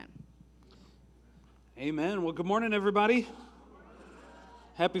Amen. Well, good morning, everybody.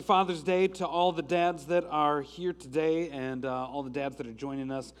 Happy Father's Day to all the dads that are here today and all the dads that are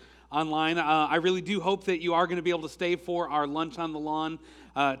joining us online. I really do hope that you are going to be able to stay for our lunch on the lawn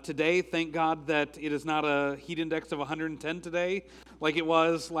today. Thank God that it is not a heat index of 110 today like it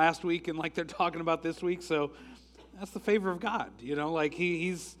was last week and like they're talking about this week. So that's the favor of God, like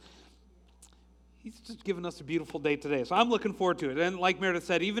He's just given us a beautiful day today. So I'm looking forward to it. And like Meredith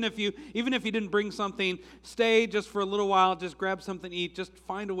said, even if you didn't bring something, stay just for a little while, just grab something to eat, just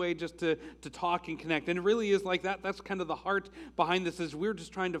find a way just to talk and connect. And it really is like that. That's kind of the heart behind this, is we're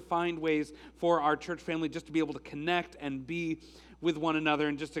just trying to find ways for our church family just to be able to connect and be with one another,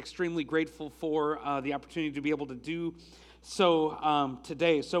 and just extremely grateful for the opportunity to be able to do so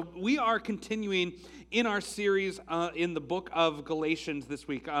today. So we are continuing in our series in the book of Galatians this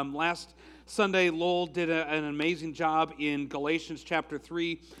week. Last Sunday, Lowell did an amazing job in Galatians chapter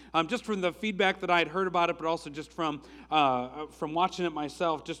 3, just from the feedback that I had heard about it, but also just from watching it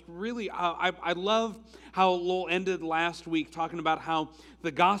myself. Just really, I love how Lowell ended last week talking about how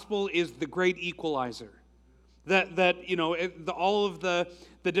the gospel is the great equalizer. That all of the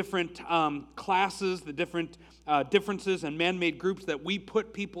different classes, the different differences and man-made groups that we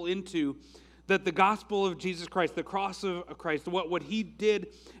put people into, that the gospel of Jesus Christ, the cross of Christ, what he did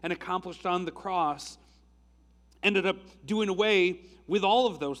and accomplished on the cross, ended up doing away with all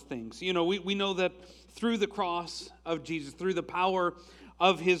of those things. We know that through the cross of Jesus, through the power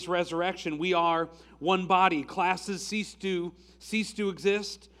of his resurrection, we are one body. Classes cease to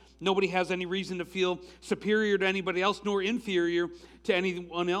exist. Nobody has any reason to feel superior to anybody else, nor inferior to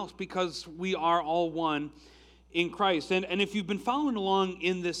anyone else, because we are all one in Christ. And if you've been following along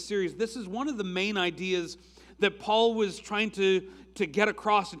in this series, this is one of the main ideas that Paul was trying to get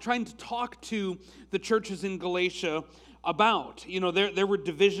across and trying to talk to the churches in Galatia about. There were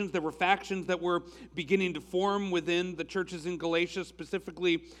divisions, there were factions that were beginning to form within the churches in Galatia,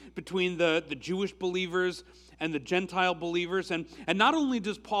 specifically between the Jewish believers and the Gentile believers. And not only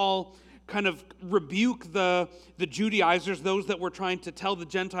does Paul kind of rebuke the Judaizers, those that were trying to tell the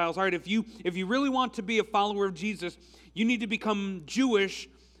Gentiles, all right, if you really want to be a follower of Jesus, you need to become Jewish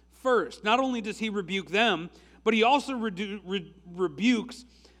first. Not only does he rebuke them, but he also rebukes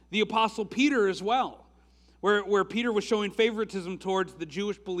the Apostle Peter as well, where Peter was showing favoritism towards the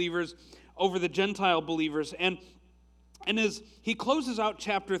Jewish believers over the Gentile believers. And as he closes out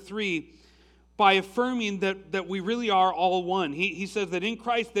chapter 3 by affirming that we really are all one. He says that in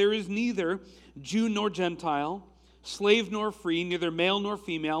Christ there is neither Jew nor Gentile, slave nor free, neither male nor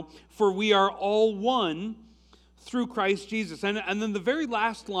female, for we are all one through Christ Jesus. And then the very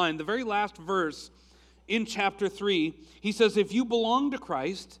last line, the very last verse in chapter 3, he says, if you belong to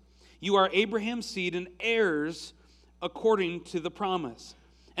Christ, you are Abraham's seed and heirs according to the promise.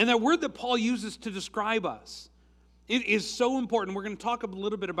 And that word that Paul uses to describe us, it is so important. We're going to talk a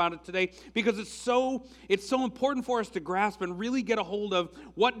little bit about it today because it's so important for us to grasp and really get a hold of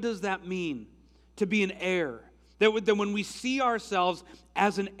what does that mean to be an heir. That when we see ourselves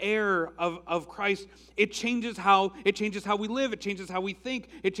as an heir of Christ, it changes how we live, it changes how we think,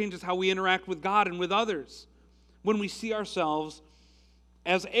 it changes how we interact with God and with others. When we see ourselves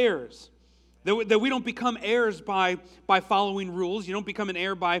as heirs. That we don't become heirs by following rules. You don't become an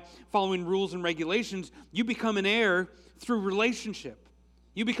heir by following rules and regulations. You become an heir through relationship.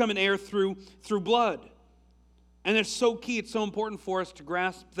 You become an heir through blood. And it's so key, it's so important for us to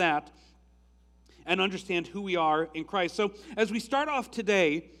grasp that and understand who we are in Christ. So as we start off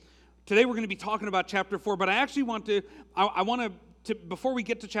today we're going to be talking about chapter 4, but I actually want to before we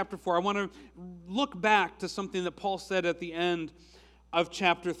get to chapter 4, I want to look back to something that Paul said at the end of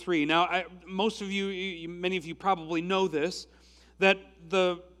chapter 3. Now, many of you probably know this, that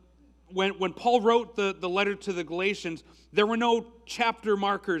when Paul wrote the letter to the Galatians, there were no chapter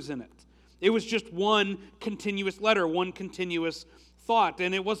markers in it. It was just one continuous letter, one continuous thought.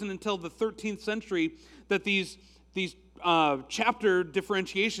 And it wasn't until the 13th century that these chapter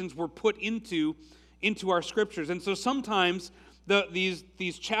differentiations were put into our scriptures. And so sometimes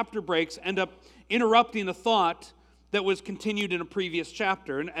these chapter breaks end up interrupting a thought that was continued in a previous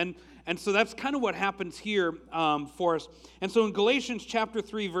chapter. And so that's kind of what happens here for us. And so in Galatians chapter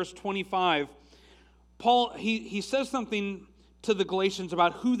 3, verse 25, Paul, he says something to the Galatians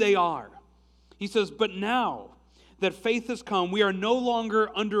about who they are. He says, but now that faith has come, we are no longer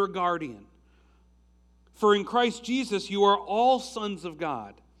under a guardian. For in Christ Jesus, you are all sons of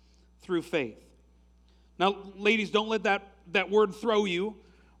God through faith. Now, ladies, don't let that word throw you.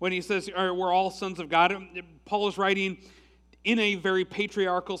 When he says we're all sons of God, Paul is writing in a very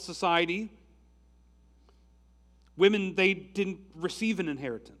patriarchal society. Women, they didn't receive an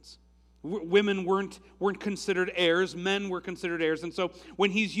inheritance. Women weren't considered heirs. Men were considered heirs. And so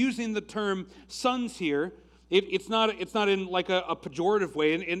when he's using the term sons here, it's not in like a pejorative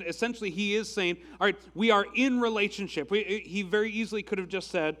way. And essentially he is saying, all right, we are in relationship. He very easily could have just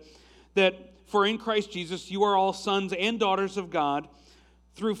said that for in Christ Jesus you are all sons and daughters of God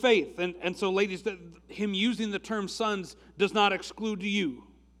through faith. And so ladies, him using the term sons does not exclude you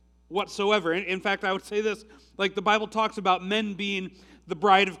whatsoever. In fact, I would say this, like the Bible talks about men being the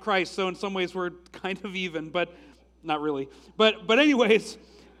bride of Christ. So in some ways we're kind of even, but not really. But anyways,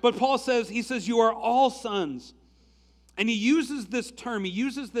 but Paul says, he says, you are all sons. And he uses this term, he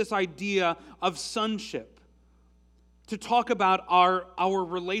uses this idea of sonship to talk about our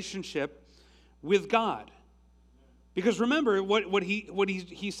relationship with God. Because remember, what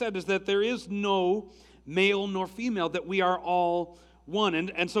he said is that there is no male nor female, that we are all one.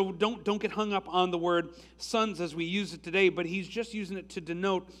 And so don't get hung up on the word sons as we use it today, but he's just using it to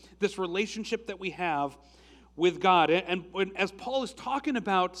denote this relationship that we have with God. And as Paul is talking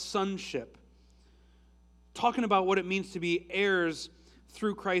about sonship, talking about what it means to be heirs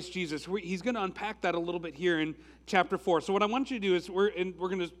through Christ Jesus, he's going to unpack that a little bit here in chapter 4. So what I want you to do is we're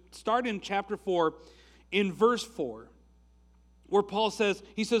going to start in chapter 4 in verse 4, where Paul says,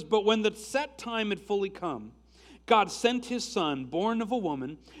 he says, but when the set time had fully come, God sent his son, born of a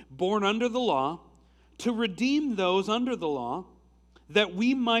woman, born under the law, to redeem those under the law, that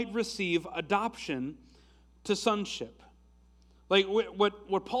we might receive adoption to sonship. Like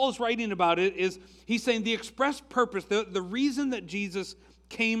what Paul is writing about it is, he's saying the express purpose, the reason that Jesus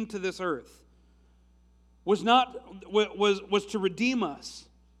came to this earth was to redeem us.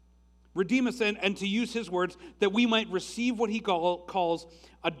 Redeem us and to use his words, that we might receive what he calls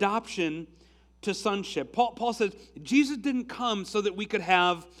adoption to sonship. Paul says Jesus didn't come so that we could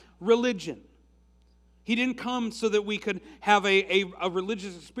have religion. He didn't come so that we could have a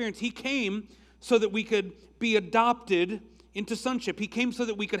religious experience. He came so that we could be adopted into sonship. He came so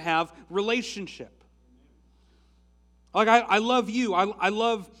that we could have relationship. Like I love you. I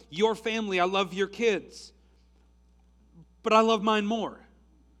love your family. I love your kids. But I love mine more,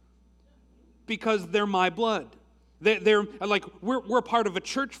 because they're my blood. They're like we're part of a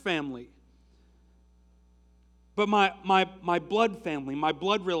church family. But my blood family, my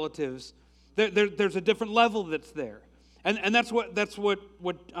blood relatives, there's a different level that's there. And that's what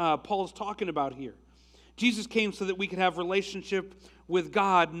Paul is talking about here. Jesus came so that we could have relationship with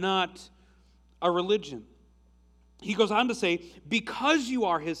God, not a religion. He goes on to say, because you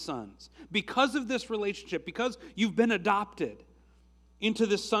are his sons, because of this relationship, because you've been adopted into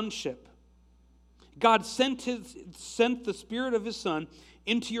this sonship, God sent the Spirit of his Son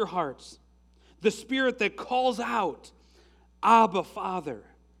into your hearts. The Spirit that calls out, Abba, Father.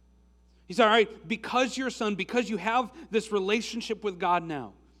 He said, all right, because you're a son, because you have this relationship with God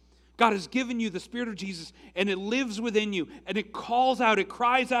now, God has given you the Spirit of Jesus, and it lives within you, and it calls out, it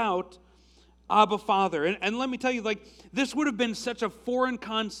cries out, Abba, Father. And let me tell you, like, this would have been such a foreign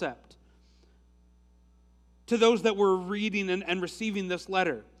concept to those that were reading and receiving this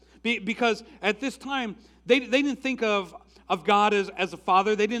letter. Because at this time, they didn't think of God as a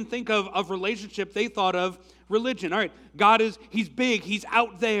father. They didn't think of relationship. They thought of religion. All right, God he's big. He's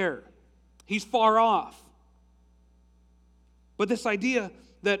out there. He's far off. But this idea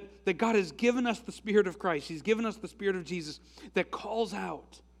that God has given us the Spirit of Christ, he's given us the Spirit of Jesus that calls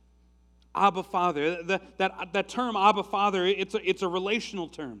out, Abba, Father. That term, Abba, Father, it's a relational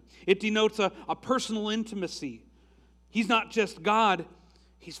term. It denotes a personal intimacy. He's not just God,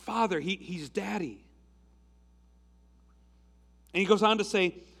 he's Father. He's Daddy. And he goes on to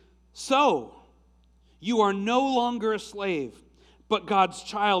say, so you are no longer a slave, but God's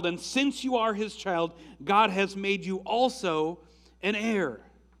child. And since you are his child, God has made you also an heir.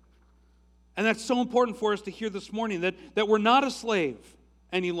 And that's so important for us to hear this morning, that we're not a slave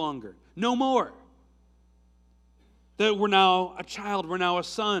any longer. No more. That we're now a child. We're now a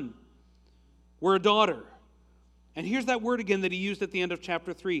son. We're a daughter. And here's that word again that he used at the end of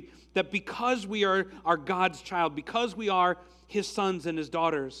chapter 3, that because we are God's child, because we are his sons and his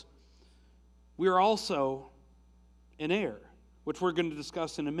daughters, we are also an heir, which we're going to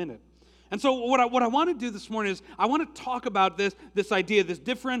discuss in a minute. And so what I want to do this morning is I want to talk about this idea, this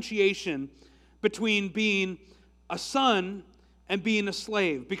differentiation between being a son and being a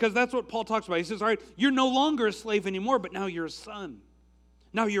slave, because that's what Paul talks about. He says, all right, you're no longer a slave anymore, but now you're a son.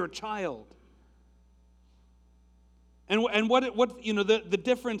 Now you're a child. And what the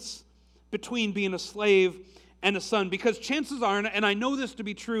difference between being a slave and a son, because chances are, and I know this to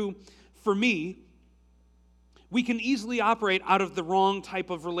be true for me, we can easily operate out of the wrong type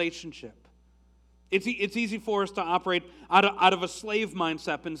of relationship. It's easy for us to operate out of a slave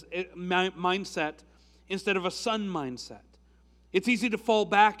mindset instead of a son mindset. It's easy to fall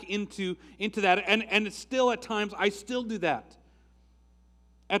back into that, and it's still at times, I still do that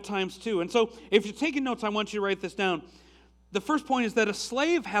at times too. And so if you're taking notes, I want you to write this down. The first point is that a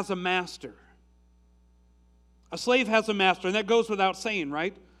slave has a master. A slave has a master, and that goes without saying,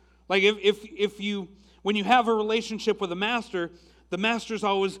 right? Like when you have a relationship with a master, the master's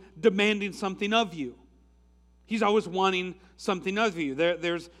always demanding something of you. He's always wanting something of you.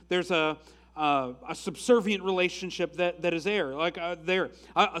 There's a subservient relationship that is there.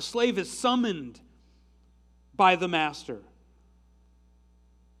 A slave is summoned by the master.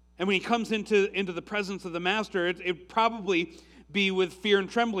 And when he comes into the presence of the master, it probably be with fear and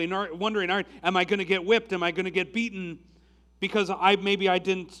trembling, wondering, am I going to get whipped? Am I going to get beaten? Because I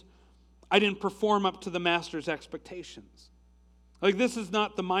didn't perform up to the master's expectations. Like, this is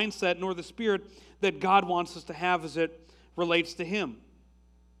not the mindset nor the spirit that God wants us to have as it relates to him.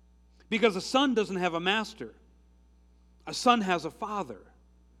 Because a son doesn't have a master. A son has a father.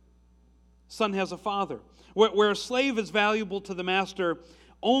 Son has a father. Where a slave is valuable to the master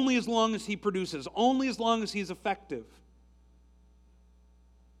only as long as he produces, only as long as he's effective.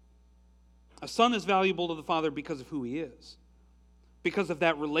 A son is valuable to the father because of who he is, because of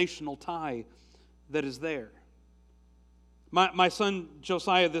that relational tie that is there. My son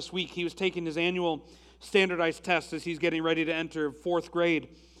Josiah this week, he was taking his annual standardized test as he's getting ready to enter 4th grade.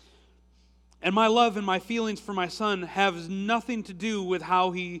 And my love and my feelings for my son have nothing to do with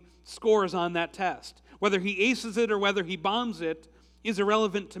how he scores on that test. Whether he aces it or whether he bombs it is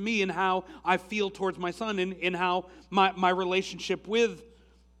irrelevant to me in how I feel towards my son and in how my relationship with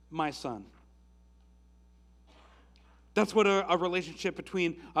my son. That's what a relationship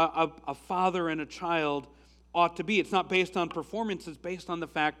between a father and a child ought to be. It's not based on performance. It's based on the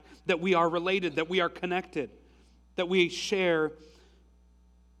fact that we are related, that we are connected, that we share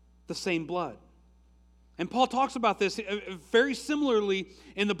the same blood. And Paul talks about this very similarly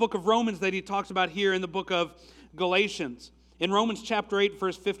in the book of Romans that he talks about here in the book of Galatians. In Romans chapter 8,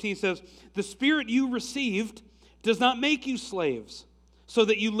 verse 15 says, "The spirit you received does not make you slaves, so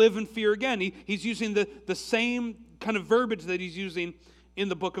that you live in fear again." He's using the same kind of verbiage that he's using in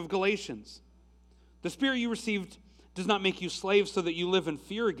the book of Galatians. The spirit you received does not make you slaves so that you live in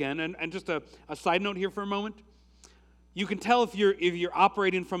fear again. And just a side note here for a moment. You can tell if you're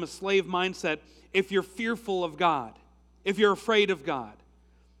operating from a slave mindset if you're fearful of God, if you're afraid of God.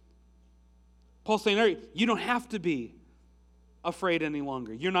 Paul's saying, all right, you don't have to be afraid any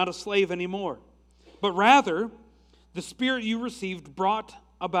longer. You're not a slave anymore. But rather, the spirit you received brought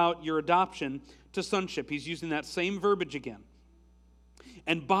about your adoption to sonship. He's using that same verbiage again.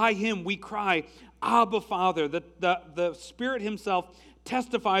 And by him we cry, Abba, Father. The Spirit himself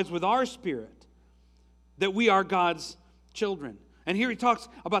testifies with our spirit that we are God's children. And here he talks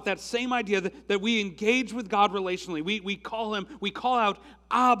about that same idea that we engage with God relationally. We call out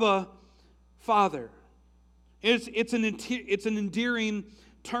Abba, Father. It's an endearing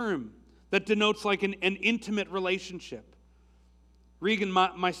term that denotes like an intimate relationship. Regan,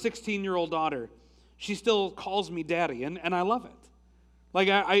 my 16-year-old daughter, she still calls me daddy, and I love it. Like,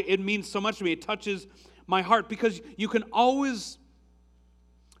 it means so much to me. It touches my heart because you can always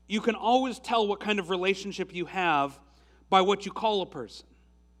tell what kind of relationship you have by what you call a person.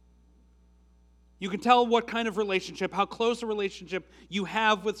 You can tell what kind of relationship, how close a relationship you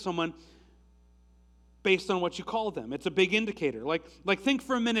have with someone based on what you call them. It's a big indicator. Like think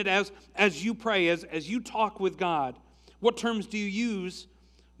for a minute as you pray, as you talk with God, what terms do you use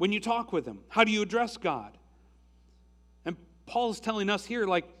when you talk with him? How do you address God? And Paul is telling us here,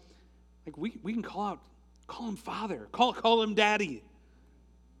 like we can call him Father, call him Daddy.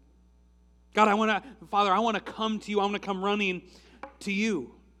 God, Father, I want to come to you. I want to come running to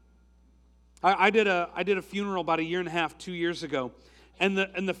you. I did a funeral about 2 years ago, and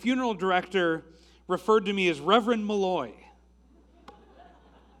the funeral director referred to me as Reverend Malloy.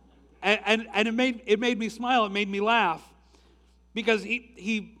 And it made me smile, it made me laugh, because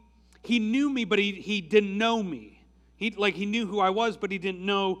he knew me, but he didn't know me. He knew who I was, but he didn't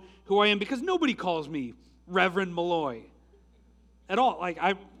know who I am, because nobody calls me Reverend Malloy at all.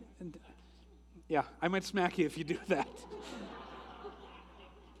 I might smack you if you do that.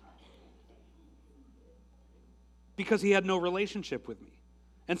 Because he had no relationship with me.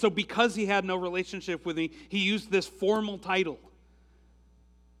 And so because he had no relationship with me, he used this formal title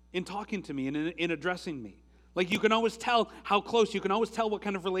in talking to me and in addressing me. Like, you can always tell how close, you can always tell what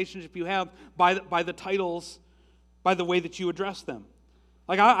kind of relationship you have by the titles, by the way that you address them.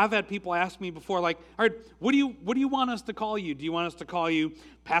 Like I've had people ask me before, like, all right, what do you want us to call you? Do you want us to call you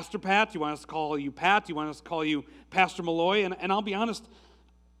Pastor Pat? Do you want us to call you Pat? Do you want us to call you Pastor Malloy? And I'll be honest,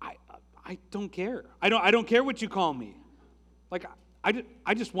 I don't care. I don't care what you call me. Like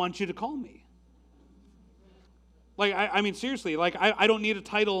I just want you to call me. Like I mean seriously, like I don't need a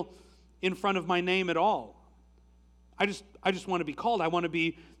title in front of my name at all. I just want to be called. I want to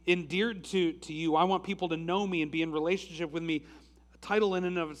be endeared to you. I want people to know me and be in relationship with me. A title in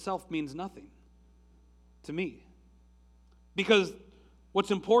and of itself means nothing to me. Because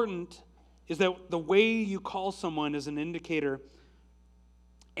what's important is that the way you call someone is an indicator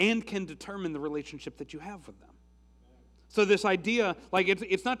and can determine the relationship that you have with them. So this idea, like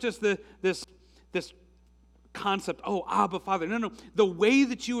it's not just this concept, oh, Abba, Father. No. The way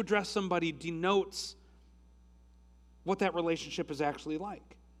that you address somebody denotes what that relationship is actually like.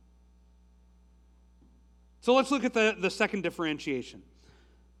 So let's look at the second differentiation.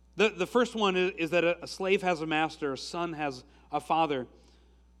 The first one is that a slave has a master, a son has a father.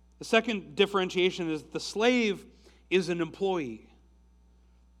 The second differentiation is the slave is an employee.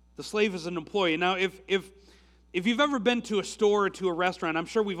 The slave is an employee. Now, if you've ever been to a store or to a restaurant, I'm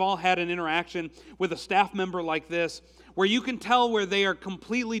sure we've all had an interaction with a staff member like this, where you can tell where they are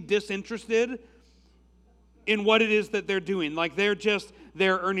completely disinterested in what it is that they're doing. Like they're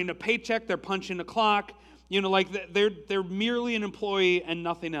earning a paycheck, they're punching a clock, like they're merely an employee and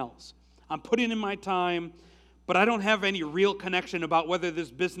nothing else. I'm putting in my time, but I don't have any real connection about whether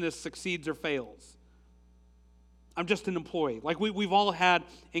this business succeeds or fails. I'm just an employee. Like we've all had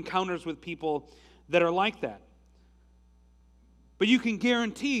encounters with people that are like that. But you can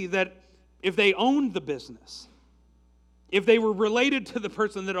guarantee that if they owned the business, if they were related to the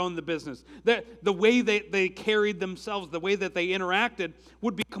person that owned the business, that the way they carried themselves, the way that they interacted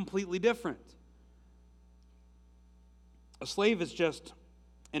would be completely different. A slave is just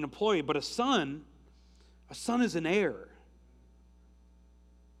an employee, but a son is an heir.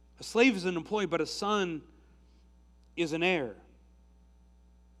 A slave is an employee, but a son is an heir.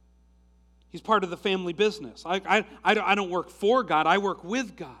 He's part of the family business. I don't work for God, I work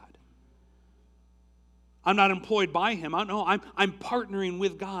with God. I'm not employed by him. I'm partnering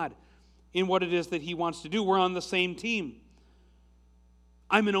with God in what it is that he wants to do. We're on the same team.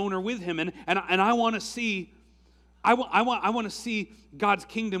 I'm an owner with him, and I want to see I want to see God's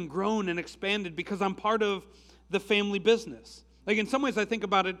kingdom grown and expanded because I'm part of the family business. Like in some ways I think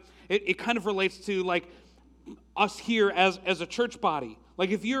about it, it kind of relates to like us here as a church body.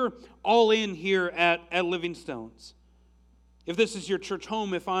 Like if you're all in here at Livingstones, if this is your church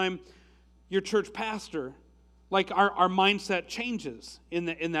home, if I'm your church pastor, like our mindset changes in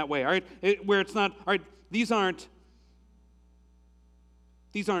that way, all right? Where it's not, all right, these aren't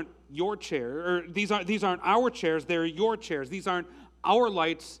your chair, or these aren't our chairs, they're your chairs. These aren't our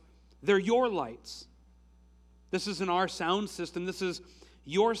lights, they're your lights. This isn't our sound system, this is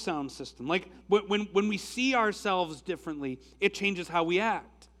your sound system. Like when we see ourselves differently, it changes how we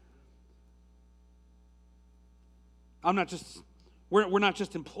act. We're not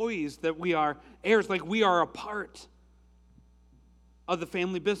just employees, that we are heirs, like we are a part of the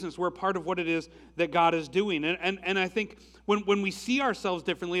family business. We're a part of what it is that God is doing. And I think when we see ourselves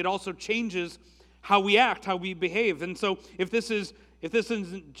differently, it also changes how we act, how we behave. And so if this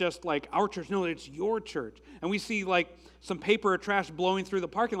isn't just like our church, no, it's your church. And we see like some paper or trash blowing through the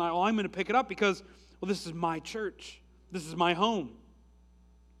parking lot, well, I'm going to pick it up because, well, this is my church. This is my home.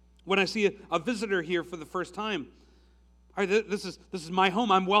 When I see a visitor here for the first time, all right, this is my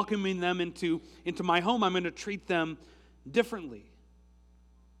home. I'm welcoming them into my home. I'm going to treat them differently.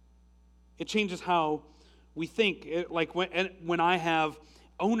 It changes how we think. Like when I have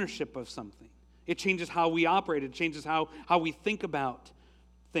ownership of something, it changes how we operate. It changes how we think about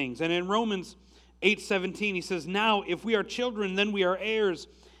things. And in Romans 8:17, he says, "Now, if we are children, then we are heirs,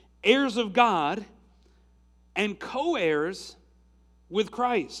 heirs of God, and co-heirs with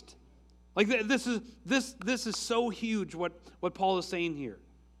Christ." Like this is so huge what Paul is saying here.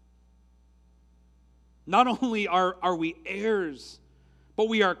 Not only are we heirs, but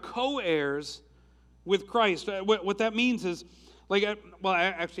we are co-heirs with Christ. What that means is, like, well,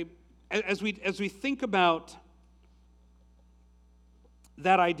 actually, as we think about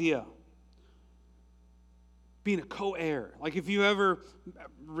that idea, being a co-heir, like if you ever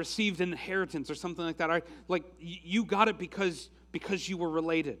received an inheritance or something like that, right? Like you got it because you were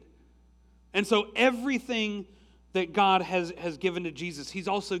related. And so everything that God has given to Jesus, he's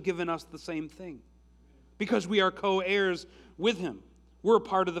also given us the same thing. Because we are co-heirs with him. We're a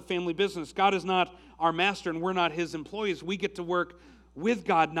part of the family business. God is not our master and we're not his employees. We get to work with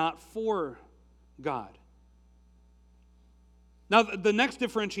God, not for God. Now, the next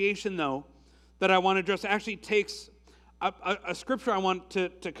differentiation, though, that I want to address actually takes a scripture I want to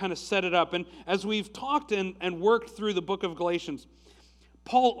kind of set it up. And as we've talked and worked through the book of Galatians,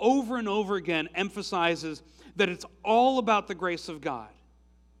 Paul over and over again emphasizes that it's all about the grace of God.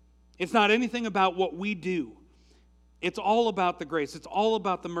 It's not anything about what we do. It's all about the grace. It's all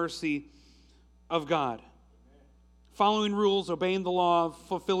about the mercy of God. Following rules, obeying the law,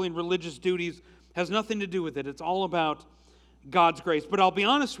 fulfilling religious duties has nothing to do with it. It's all about God's grace. But I'll be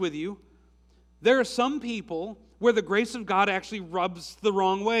honest with you, there are some people where the grace of God actually rubs the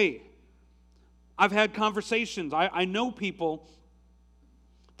wrong way. I've had conversations. I know people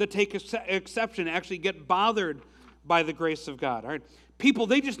that take exception, actually get bothered by the grace of God. All right? People,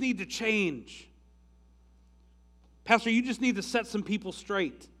 they just need to change. Pastor, you just need to set some people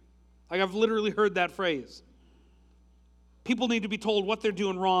straight. Like, I've literally heard that phrase. People need to be told what they're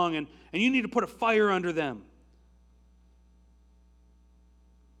doing wrong, and you need to put a fire under them.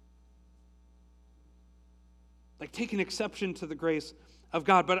 Like taking exception to the grace of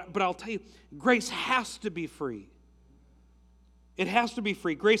God. But I'll tell you, grace has to be free. It has to be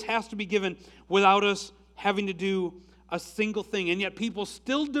free. Grace has to be given without us having to do a single thing. And yet people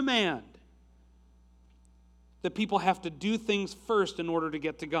still demand that people have to do things first in order to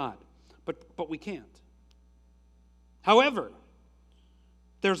get to God. But we can't. However,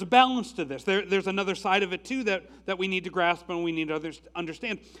 there's a balance to this. There's another side of it too that we need to grasp and we need to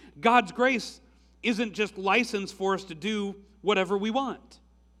understand. God's grace isn't just license for us to do whatever we want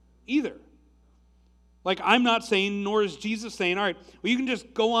either. Like, I'm not saying, nor is Jesus saying, all right, well, you can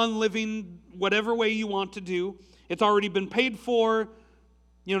just go on living whatever way you want to do. It's already been paid for.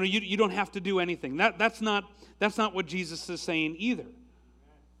 You know, you don't have to do anything. That's not what Jesus is saying either.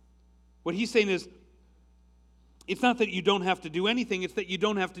 What he's saying is, it's not that you don't have to do anything, it's that you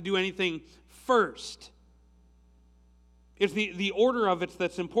don't have to do anything first. It's the order of it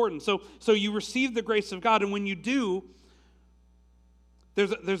that's important. So you receive the grace of God, and when you do,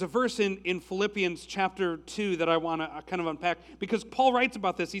 there's a verse in Philippians chapter 2 that I want to kind of unpack, because Paul writes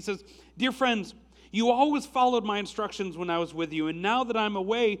about this. He says, "Dear friends, you always followed my instructions when I was with you, and now that I'm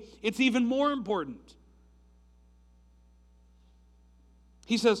away, it's even more important."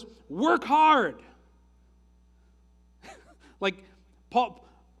 He says, work hard. Like, Paul,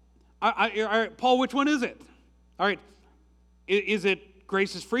 all right, Paul, which one is it? All right, is it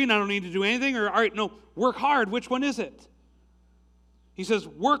grace is free and I don't need to do anything? Or, all right, no, work hard. Which one is it? He says,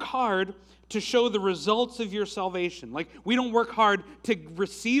 work hard to show the results of your salvation. Like, we don't work hard to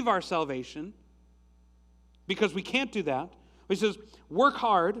receive our salvation because we can't do that. He says, work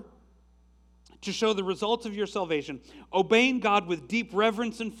hard to show the results of your salvation, obeying God with deep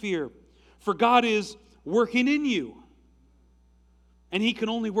reverence and fear, for God is working in you. And he can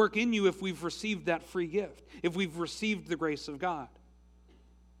only work in you if we've received that free gift, if we've received the grace of God.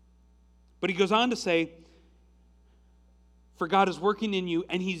 But he goes on to say, for God is working in you,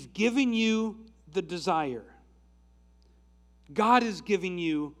 and he's giving you the desire. God is giving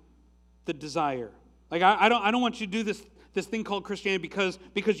you the desire. Like, I don't want you to do this thing called Christianity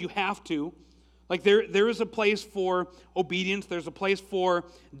because you have to. Like, there is a place for obedience, there's a place for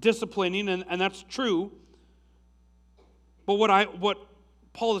disciplining, and that's true. But what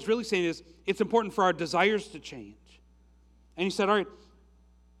Paul is really saying is it's important for our desires to change. And he said, all right,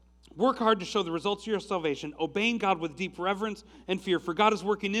 work hard to show the results of your salvation, obeying God with deep reverence and fear, for God is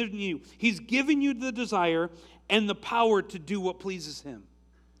working in you. He's giving you the desire and the power to do what pleases him.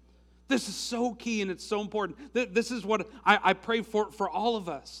 This is so key and it's so important. This is what I pray for all of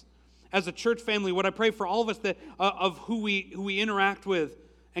us. As a church family, what I pray for all of us that of who we interact with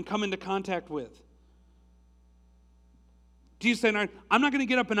and come into contact with. Jesus said, I'm not going to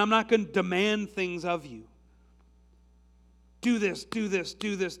get up and I'm not going to demand things of you. Do this, do this,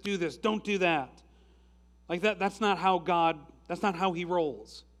 do this, do this. Don't do that. Like that's not how he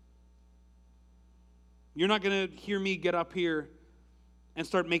rolls. You're not going to hear me get up here and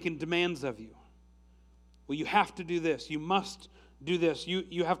start making demands of you. Well, you have to do this. You must do this.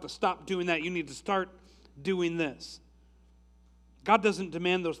 You have to stop doing that. You need to start doing this. God doesn't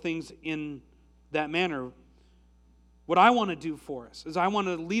demand those things in that manner. What I want to do for us is I want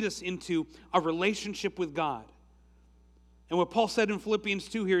to lead us into a relationship with God. And what Paul said in Philippians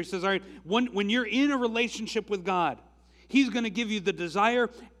 2 here, he says, all right, when you're in a relationship with God, he's going to give you the desire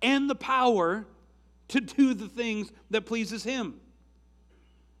and the power to do the things that pleases him.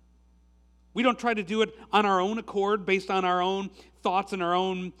 We don't try to do it on our own accord, based on our own thoughts and our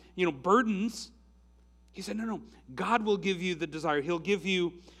own, burdens. He said, no, God will give you the desire. He'll give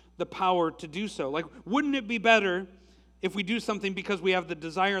you the power to do so. Like, wouldn't it be better if we do something because we have the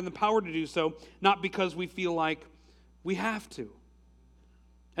desire and the power to do so, not because we feel like we have to?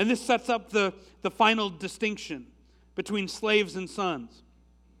 And this sets up the final distinction between slaves and sons,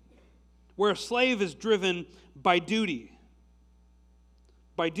 where a slave is driven by duty.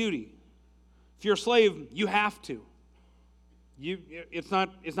 By duty. If you're a slave, you have to. It's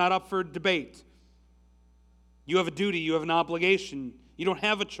not up for debate. You have a duty, you have an obligation. You don't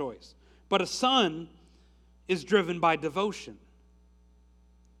have a choice. But a son is driven by devotion.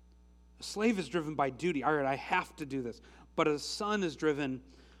 A slave is driven by duty. All right, I have to do this. But a son is driven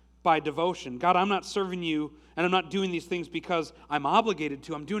by devotion. God, I'm not serving you, and I'm not doing these things because I'm obligated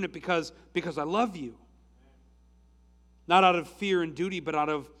to. I'm doing it because I love you. Not out of fear and duty, but out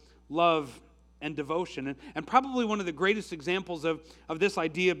of love and devotion. And probably one of the greatest examples of this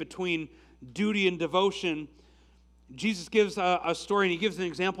idea between duty and devotion, Jesus gives a story, and he gives an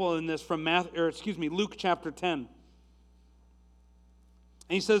example in this from Luke chapter 10. And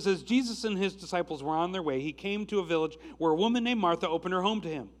he says, as Jesus and his disciples were on their way, he came to a village where a woman named Martha opened her home to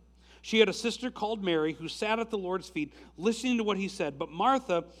him. She had a sister called Mary who sat at the Lord's feet listening to what he said, but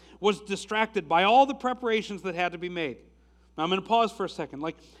Martha was distracted by all the preparations that had to be made. Now I'm going to pause for a second.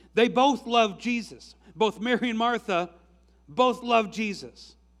 They both loved Jesus. Both Mary and Martha both loved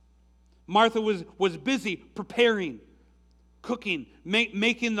Jesus. Martha was busy preparing, cooking,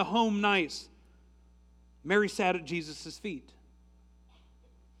 making the home nice. Mary sat at Jesus' feet.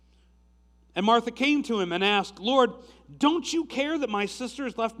 And Martha came to him and asked, Lord, don't you care that my sister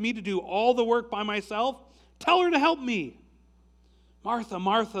has left me to do all the work by myself? Tell her to help me. Martha,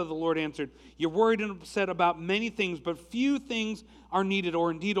 Martha, the Lord answered, you're worried and upset about many things, but few things are needed, or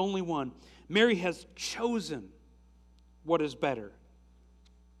indeed only one. Mary has chosen what is better,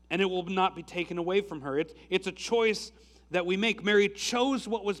 and it will not be taken away from her. It's a choice that we make. Mary chose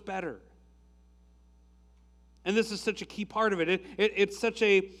what was better. And this is such a key part of it. It's such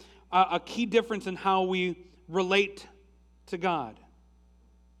a key difference in how we relate to God.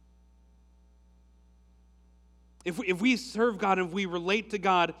 If we serve God and if we relate to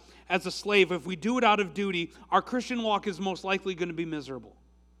God as a slave, if we do it out of duty, our Christian walk is most likely going to be miserable.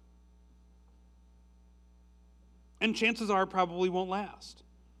 And chances are it probably won't last.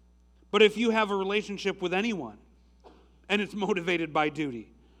 But if you have a relationship with anyone and it's motivated by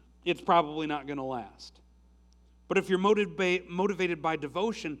duty, it's probably not going to last. But if you're motivated by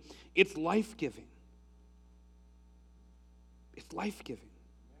devotion, it's life-giving. It's life-giving.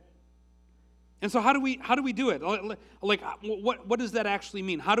 And so how do we do it? What does that actually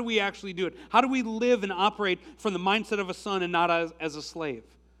mean? How do we actually do it? How do we live and operate from the mindset of a son and not as a slave?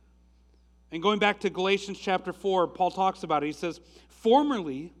 And going back to Galatians chapter 4, Paul talks about it. He says,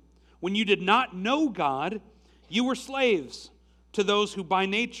 formerly, when you did not know God, you were slaves to those who by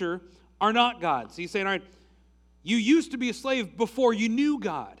nature are not God's. He's saying, all right, you used to be a slave before you knew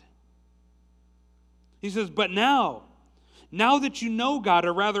God. He says, but now that you know God,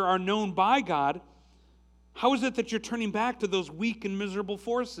 or rather are known by God, how is it that you're turning back to those weak and miserable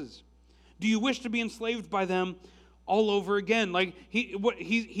forces? Do you wish to be enslaved by them all over again?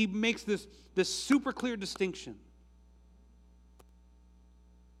 He makes this super clear distinction.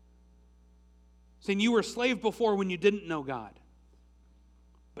 Saying you were a slave before when you didn't know God.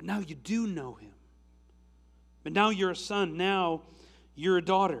 But now you do know him. But now you're a son. Now you're a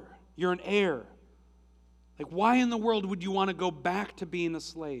daughter. You're an heir. Why in the world would you want to go back to being a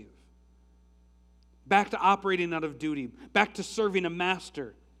slave? Back to operating out of duty? Back to serving a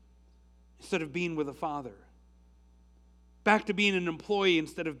master instead of being with a father? Back to being an employee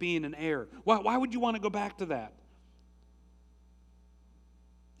instead of being an heir? Why would you want to go back to that?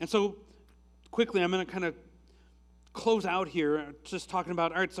 And so, quickly, I'm going to kind of close out here just talking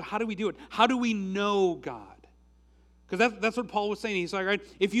about, all right, so how do we do it? How do we know God? Because that's what Paul was saying. He's like, all right,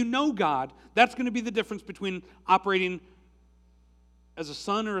 if you know God, that's going to be the difference between operating as a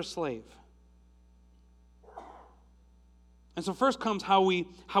son or a slave. And so first comes how we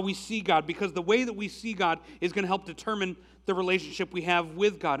see God, because the way that we see God is going to help determine the relationship we have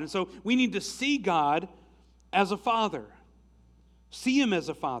with God. And so we need to see God as a father. See him as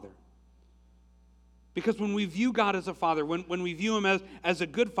a father. Because when we view God as a father, when we view him as a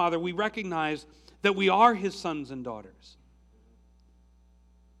good father, we recognize that we are his sons and daughters.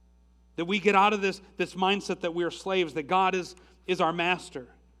 That we get out of this mindset that we are slaves, that God is our master.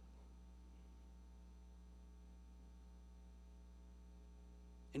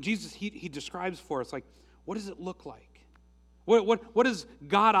 And Jesus, he describes for us, what does it look like? What does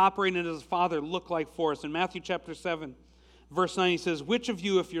God operating as a father look like for us? In Matthew chapter 7, verse 9, he says, which of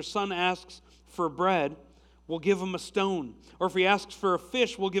you, if your son asks for bread, will give him a stone? Or if he asks for a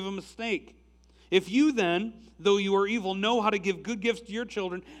fish, will give him a snake? If you then, though you are evil, know how to give good gifts to your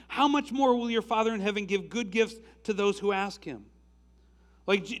children, how much more will your Father in heaven give good gifts to those who ask him?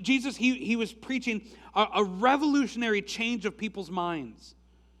 Like Jesus, he was preaching a revolutionary change of people's minds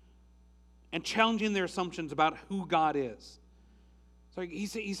and challenging their assumptions about who God is. So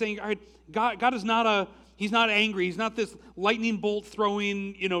he's saying, all right, God is not he's not angry. He's not this lightning bolt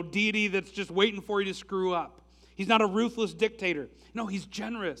throwing, deity that's just waiting for you to screw up. He's not a ruthless dictator. No, he's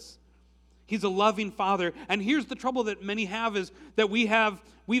generous. He's a loving father. And here's the trouble that many have is that we've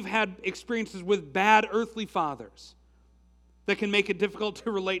had experiences with bad earthly fathers that can make it difficult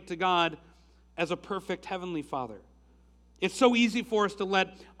to relate to God as a perfect heavenly father. It's so easy for us to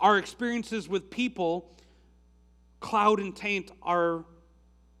let our experiences with people cloud and taint our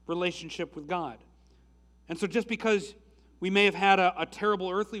relationship with God. And so just because we may have had a terrible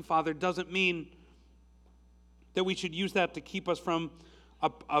earthly father doesn't mean that we should use that to keep us from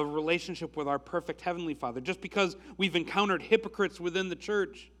a relationship with our perfect heavenly father. Just because we've encountered hypocrites within the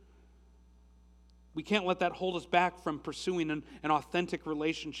church, we can't let that hold us back from pursuing an authentic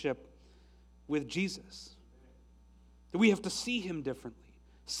relationship with Jesus. We have to see him differently,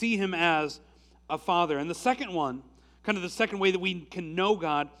 see him as a father. And the second one, kind of the second way that we can know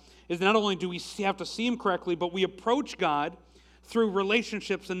God, is not only do we have to see him correctly, but we approach God through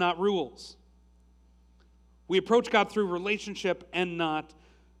relationships and not rules. We approach God through relationship and not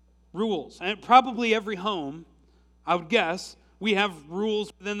rules. And probably every home, I would guess, we have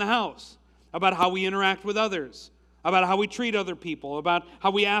rules within the house about how we interact with others, about how we treat other people, about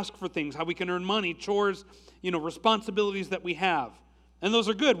how we ask for things, how we can earn money, chores, responsibilities that we have. And those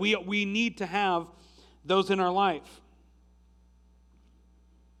are good. We need to have those in our life.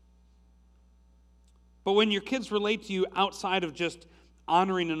 But when your kids relate to you outside of just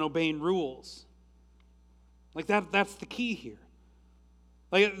honoring and obeying rules, like that's the key here.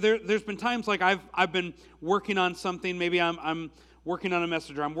 Like there's been times like I've been working on something, maybe I'm working on a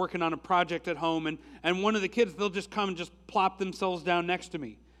message or I'm working on a project at home, and one of the kids, they'll just come and just plop themselves down next to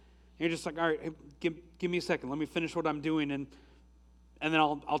me. And you're just like, all right, hey, give me a second, let me finish what I'm doing, and then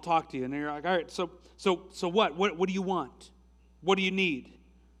I'll talk to you. And you're like, all right, so what? What do you want? What do you need?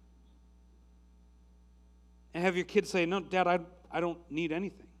 And have your kids say, no, Dad, I don't need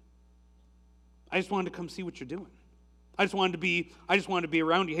anything. I just wanted to come see what you're doing. I just wanted to be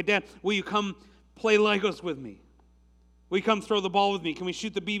around you. Hey, Dad, will you come play Legos with me? Will you come throw the ball with me? Can we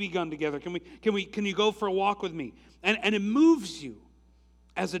shoot the BB gun together? Can you go for a walk with me? And it moves you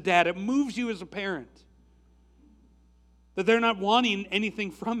as a dad. It moves you as a parent. That they're not wanting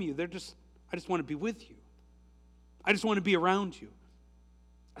anything from you. I just want to be with you. I just want to be around you.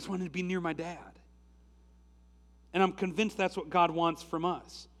 I just wanted to be near my dad. And I'm convinced that's what God wants from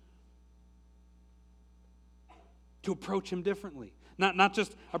us. To approach him differently. Not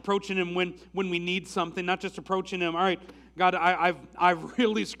just approaching him when we need something, not just approaching him, all right, God, I've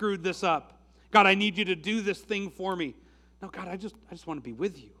really screwed this up. God, I need you to do this thing for me. No, God, I just want to be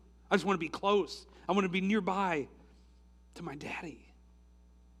with you. I just want to be close. I want to be nearby to my daddy.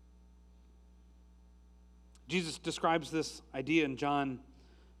 Jesus describes this idea in John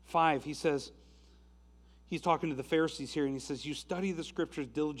 5. He says, he's talking to the Pharisees here, and he says, you study the scriptures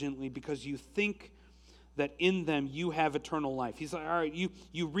diligently because you think that in them you have eternal life. He's like, all right,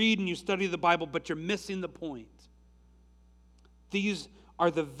 you read and you study the Bible, but you're missing the point. These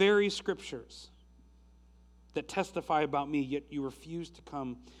are the very scriptures that testify about me, yet you refuse to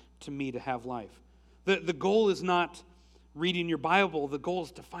come to me to have life. The goal is not reading your Bible. The goal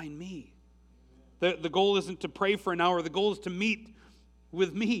is to find me. The goal isn't to pray for an hour. The goal is to meet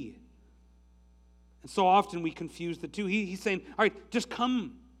with me. And so often we confuse the two. He's saying, all right, just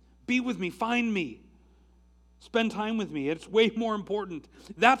come, be with me, find me. Spend time with me. It's way more important.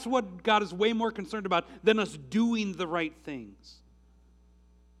 That's what God is way more concerned about than us doing the right things.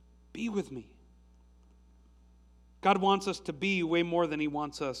 Be with me. God wants us to be way more than he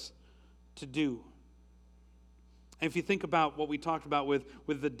wants us to do. And if you think about what we talked about with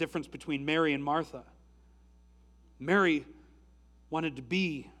the difference between Mary and Martha, Mary wanted to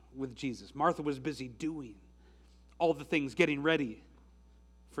be with Jesus. Martha was busy doing all the things, getting ready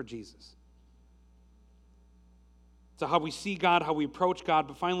for Jesus. So how we see God, how we approach God,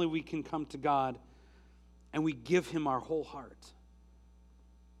 but finally we can come to God and we give him our whole heart.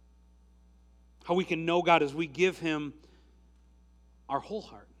 How we can know God is we give him our whole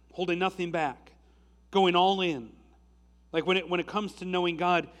heart, holding nothing back, going all in. Like when it comes to knowing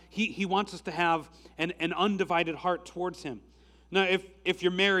God, he wants us to have an undivided heart towards him. Now, if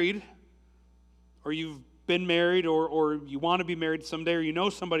you're married, or you've been married, or you want to be married someday, or you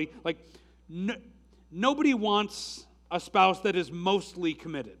know somebody, like nobody wants a spouse that is mostly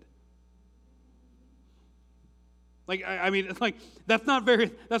committed. Like I mean, it's like that's not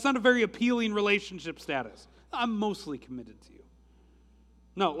a very appealing relationship status. I'm mostly committed to you.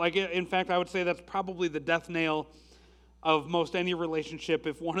 No, in fact, I would say that's probably the death nail of most any relationship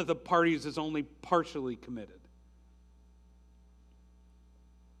if one of the parties is only partially committed.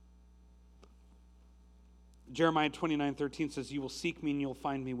 Jeremiah 29:13 says, "You will seek me and you'll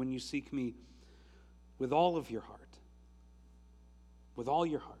find me when you seek me with all of your heart." With all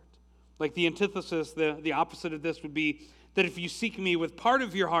your heart. Like the antithesis, the opposite of this would be that if you seek me with part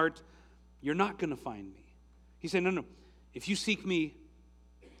of your heart, you're not going to find me. He said, no. If you seek me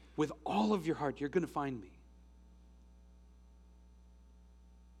with all of your heart, you're going to find me.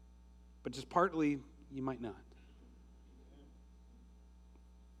 But just partly, you might not.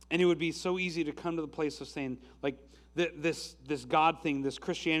 And it would be so easy to come to the place of saying, like, this God thing, this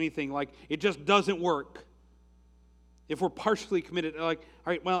Christianity thing, like, it just doesn't work. If we're partially committed, like,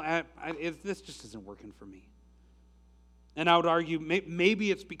 all right, well, this just isn't working for me. And I would argue maybe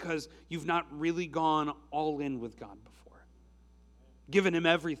it's because you've not really gone all in with God before. Given him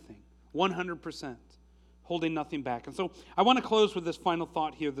everything, 100%, holding nothing back. And so I want to close with this final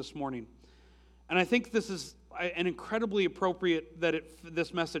thought here this morning. And I think this is an incredibly appropriate that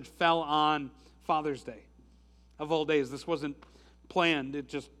this message fell on Father's Day of all days. This wasn't planned. It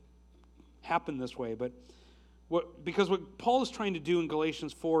just happened this way. But because what Paul is trying to do in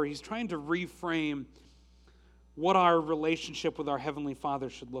Galatians 4, he's trying to reframe what our relationship with our Heavenly Father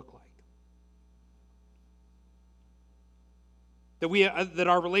should look like. That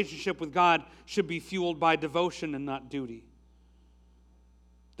our relationship with God should be fueled by devotion and not duty.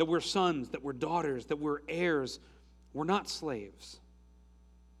 That we're sons, that we're daughters, that we're heirs. We're not slaves.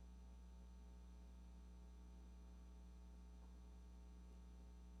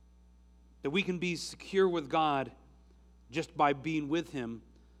 That we can be secure with God just by being with him,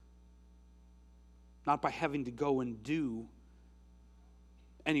 not by having to go and do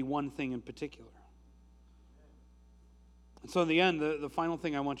any one thing in particular. And so in the end, the final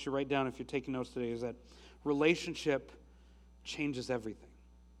thing I want you to write down if you're taking notes today is that relationship changes everything.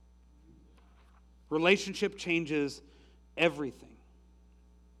 Relationship changes everything.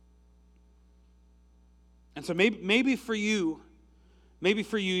 And so maybe for you,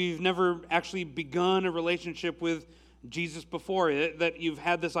 you've never actually begun a relationship with Jesus before, that you've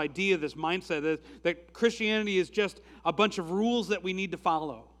had this idea, this mindset that Christianity is just a bunch of rules that we need to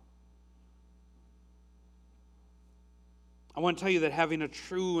follow. I want to tell you that having a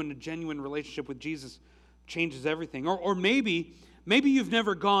true and a genuine relationship with Jesus changes everything. Or maybe you've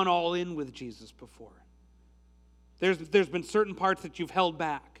never gone all in with Jesus before. There's been certain parts that you've held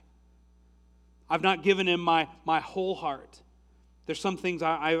back. I've not given him my whole heart. There's some things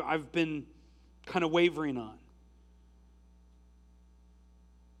I've been kind of wavering on.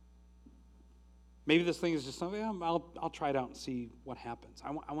 Maybe this thing is just something, I'll try it out and see what happens.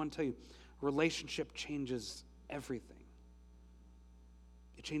 I want to tell you, relationship changes everything.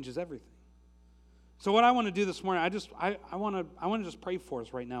 It changes everything. So what I want to do this morning, I want to just pray for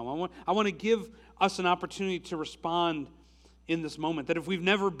us right now. I want to give us an opportunity to respond in this moment. That if we've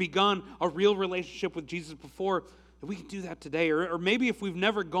never begun a real relationship with Jesus before, that we can do that today. Or maybe if we've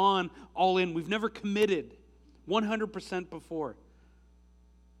never gone all in, we've never committed 100% before,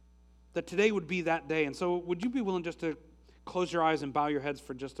 that today would be that day. And so would you be willing just to close your eyes and bow your heads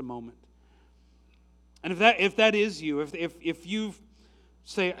for just a moment? And if that is you, if you've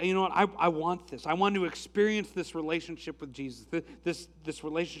say, you know what, I want this. I want to experience this relationship with Jesus, this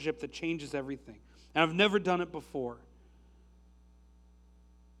relationship that changes everything. And I've never done it before.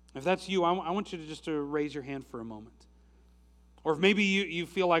 If that's you, I want you to just to raise your hand for a moment. Or if maybe you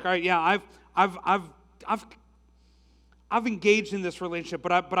feel like, all right, yeah, I've engaged in this relationship,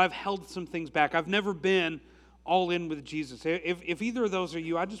 but I've held some things back. I've never been all in with Jesus. If either of those are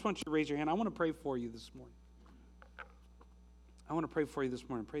you, I just want you to raise your hand. I want to pray for you this morning. I want to pray for you this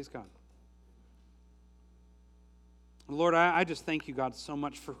morning. Praise God. Lord, I just thank you, God, so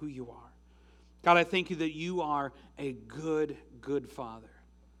much for who you are. God, I thank you that you are a good, good Father.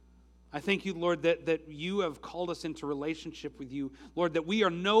 I thank you, Lord, that you have called us into relationship with you. Lord, that we are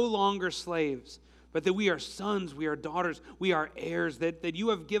no longer slaves, but that we are sons, we are daughters, we are heirs, that you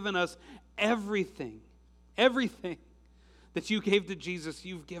have given us everything that you gave to Jesus,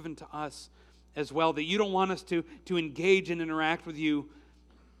 you've given to us as well, that you don't want us to engage and interact with you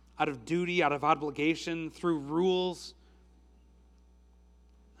out of duty, out of obligation, through rules.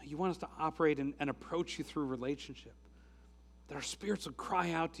 You want us to operate and approach you through relationship. That our spirits will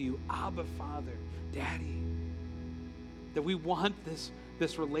cry out to you, Abba, Father, Daddy. That we want this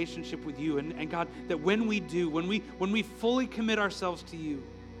relationship with you. And God, that when we do, when we fully commit ourselves to you,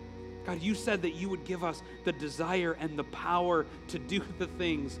 God, you said that you would give us the desire and the power to do the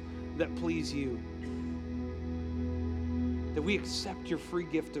things that please you. that we accept your free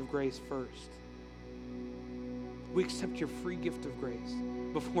gift of grace first. We accept your free gift of grace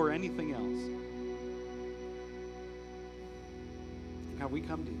before anything else. God, we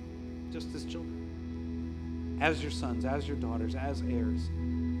come to you just as children, as your sons, as your daughters, as heirs.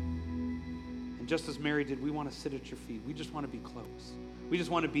 And just as Mary did, we want to sit at your feet. We just want to be close. We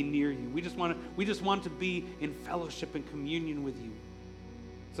just want to be near you. We just want to be in fellowship and communion with you.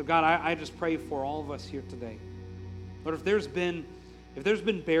 So God, I just pray for all of us here today. Lord, if there's been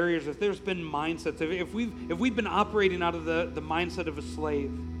barriers, if there's been mindsets, if we've been operating out of the mindset of a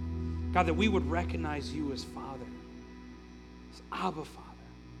slave, God, that we would recognize you as Father, as Abba Father,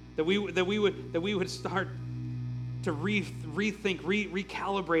 that we would start to rethink,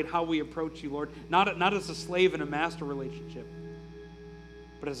 recalibrate how we approach you, Lord, not as a slave and a master relationship,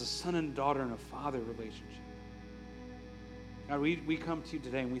 but as a son and daughter and a father relationship. God, we come to you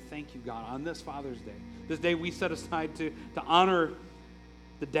today and we thank you, God, on this Father's Day. This day we set aside to honor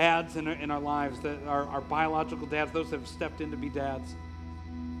the dads in our lives, that our biological dads, those that have stepped in to be dads.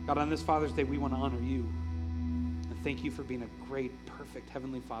 God, on this Father's Day, we want to honor you. And thank you for being a great, perfect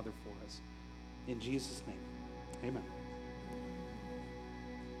Heavenly Father for us. In Jesus' name, amen.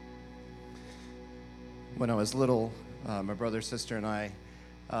 When I was little, my brother, sister, and I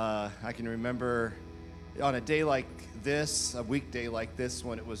can remember on a day like this, a weekday like this,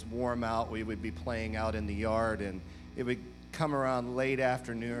 when it was warm out, we would be playing out in the yard, and it would come around late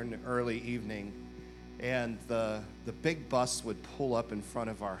afternoon, early evening, and the big bus would pull up in front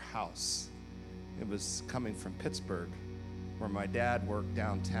of our house. It was coming from Pittsburgh, where my dad worked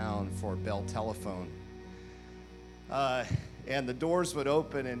downtown for Bell Telephone. And the doors would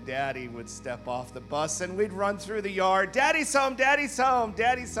open and Daddy would step off the bus and we'd run through the yard. Daddy's home, Daddy's home,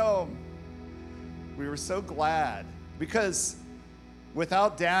 Daddy's home. We were so glad because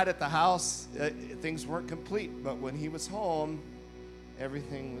without Dad at the house, things weren't complete. But when he was home,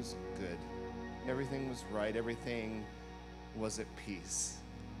 everything was good. Everything was right. Everything was at peace.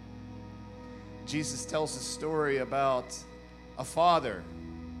 Jesus tells a story about a father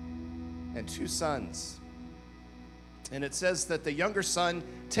and two sons. And it says that the younger son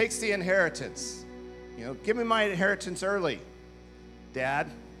takes the inheritance. Give me my inheritance early, Dad.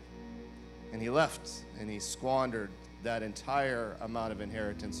 And he left, and he squandered that entire amount of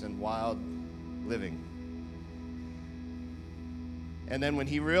inheritance in wild living. And then when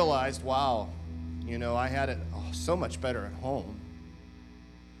he realized, wow, I had it so much better at home,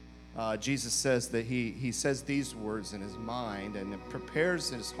 Jesus says that he says these words in his mind, and it prepares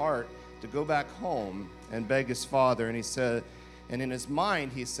his heart to go back home and beg his father. And in his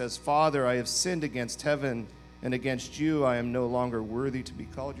mind he says, Father, I have sinned against heaven and against you. I am no longer worthy to be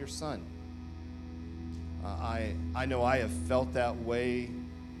called your son. I know I have felt that way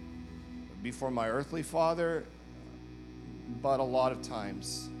before my earthly father, but a lot of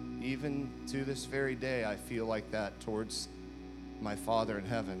times, even to this very day, I feel like that towards my Father in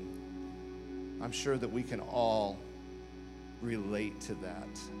heaven. I'm sure that we can all relate to that.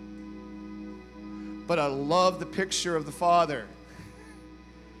 But I love the picture of the Father.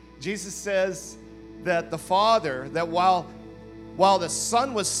 Jesus says that the Father, that while the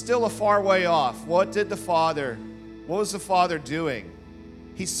Son was still a far way off, what was the Father doing?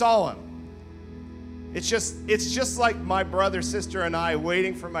 He saw him. It's just like my brother, sister, and I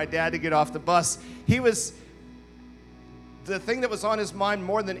waiting for my dad to get off the bus. The thing that was on his mind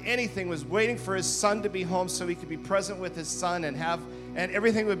more than anything was waiting for his son to be home so he could be present with his son and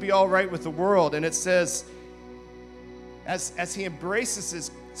everything would be all right with the world. And it says, as he embraces his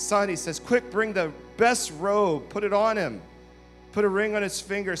son, he says, quick, bring the best robe, put it on him. Put a ring on his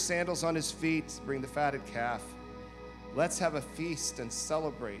finger, sandals on his feet, bring the fatted calf. Let's have a feast and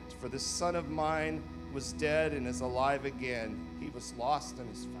celebrate. For this son of mine was dead and is alive again. He was lost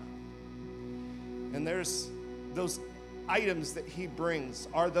and is found. And there's those items that he brings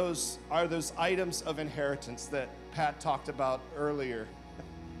are those items of inheritance that Pat talked about earlier.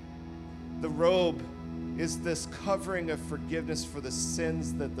 The robe is this covering of forgiveness for the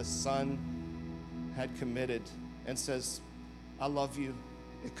sins that the son had committed, and says, I love you.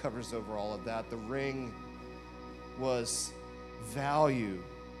 It covers over all of that. The ring was value,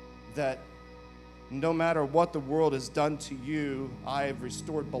 that no matter what the world has done to you, I have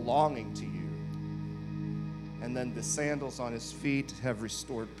restored belonging to you. And then the sandals on his feet have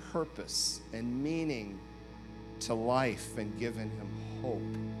restored purpose and meaning to life and given him hope.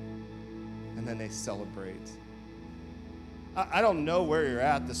 And then they celebrate. I don't know where you're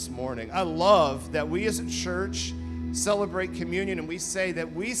at this morning. I love that we as a church celebrate communion, and we say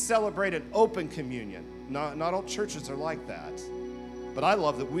that we celebrate an open communion. Not all churches are like that, but I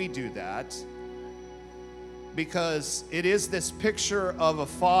love that we do that. because it is this picture of a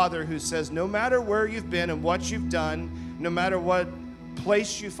father who says, no matter where you've been and what you've done, no matter what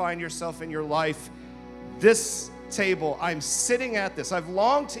place you find yourself in your life, this table, I'm sitting at this. I've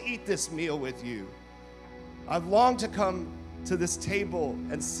longed to eat this meal with you. I've longed to come to this table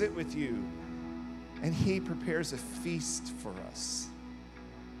and sit with you. And he prepares a feast for us.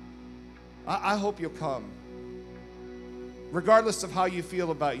 I hope you'll come. Regardless of how you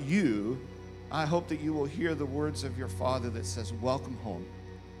feel about you, I hope that you will hear the words of your Father that says, welcome home.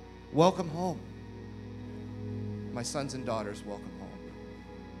 Welcome home. My sons and daughters, welcome home.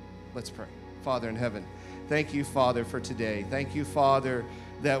 Let's pray. Father in heaven, thank you, Father, for today. Thank you, Father,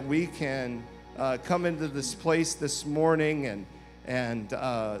 that we can come into this place this morning and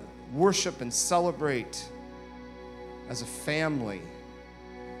worship and celebrate as a family.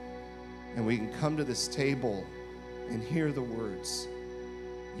 And we can come to this table and hear the words,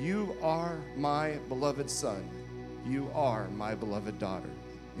 you are my beloved son. You are my beloved daughter.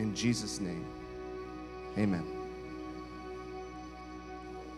 In Jesus' name, amen.